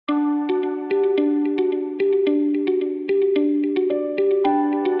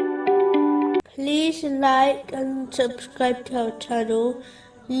Please like and subscribe to our channel.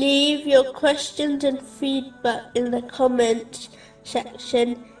 Leave your questions and feedback in the comments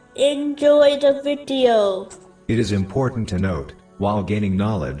section. Enjoy the video. It is important to note, while gaining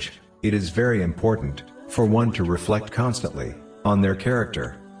knowledge, it is very important for one to reflect constantly on their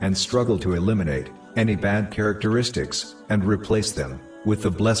character and struggle to eliminate any bad characteristics and replace them with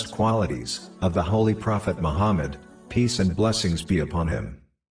the blessed qualities of the Holy Prophet Muhammad, peace and blessings be upon him.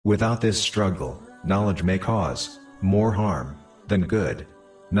 Without this struggle, knowledge may cause more harm than good.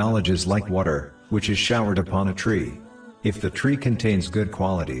 Knowledge is like water, which is showered upon a tree. If the tree contains good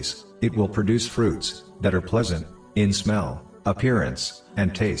qualities, it will produce fruits that are pleasant in smell, appearance,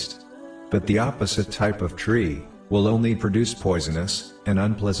 and taste. But the opposite type of tree will only produce poisonous and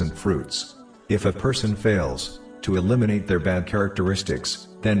unpleasant fruits. If a person fails to eliminate their bad characteristics,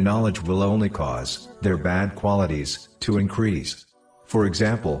 then knowledge will only cause their bad qualities to increase. For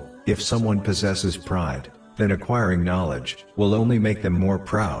example, if someone possesses pride, then acquiring knowledge will only make them more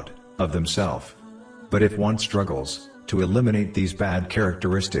proud of themselves. But if one struggles to eliminate these bad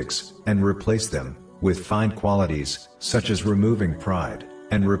characteristics and replace them with fine qualities, such as removing pride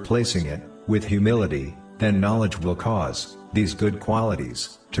and replacing it with humility, then knowledge will cause these good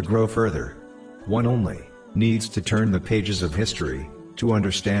qualities to grow further. One only needs to turn the pages of history to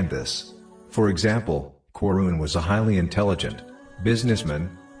understand this. For example, Qarun was a highly intelligent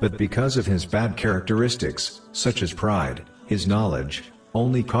businessman, but because of his bad characteristics, such as pride, his knowledge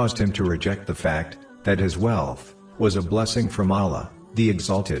only caused him to reject the fact that his wealth was a blessing from Allah, the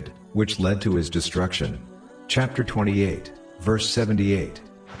Exalted, which led to his destruction. Chapter 28, verse 78.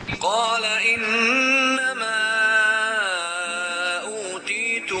 قال إنما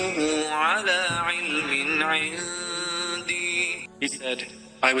أوتيته على علم عندي. He said,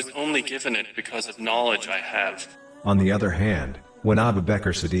 I was only given it because of knowledge I have. On the other hand, when Abu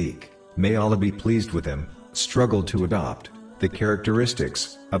Bakr Siddiq, may Allah be pleased with him, struggled to adopt the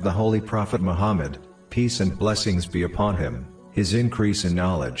characteristics of the Holy Prophet Muhammad, peace and blessings be upon him, his increase in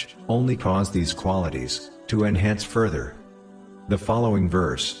knowledge only caused these qualities to enhance further. The following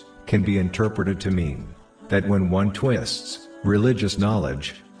verse can be interpreted to mean that when one twists religious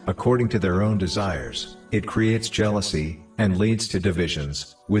knowledge according to their own desires, it creates jealousy and leads to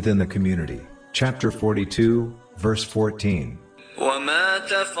divisions within the community. Chapter 42, verse 14. وما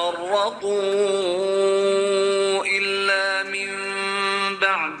تفرقوا إلا من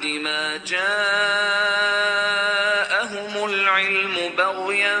بعد ما جاءهم العلم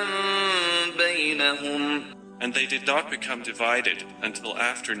بغيا بينهم. And they did not become divided until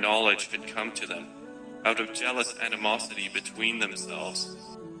after knowledge had come to them, out of jealous animosity between themselves.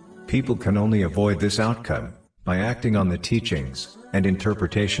 People can only avoid this outcome by acting on the teachings and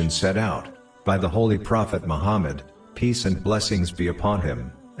interpretations set out by the Holy Prophet Muhammad, peace and blessings be upon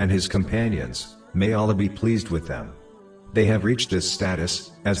him, and his companions, may Allah be pleased with them. They have reached this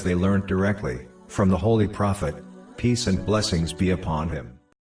status as they learnt directly from the Holy Prophet, peace and blessings be upon him.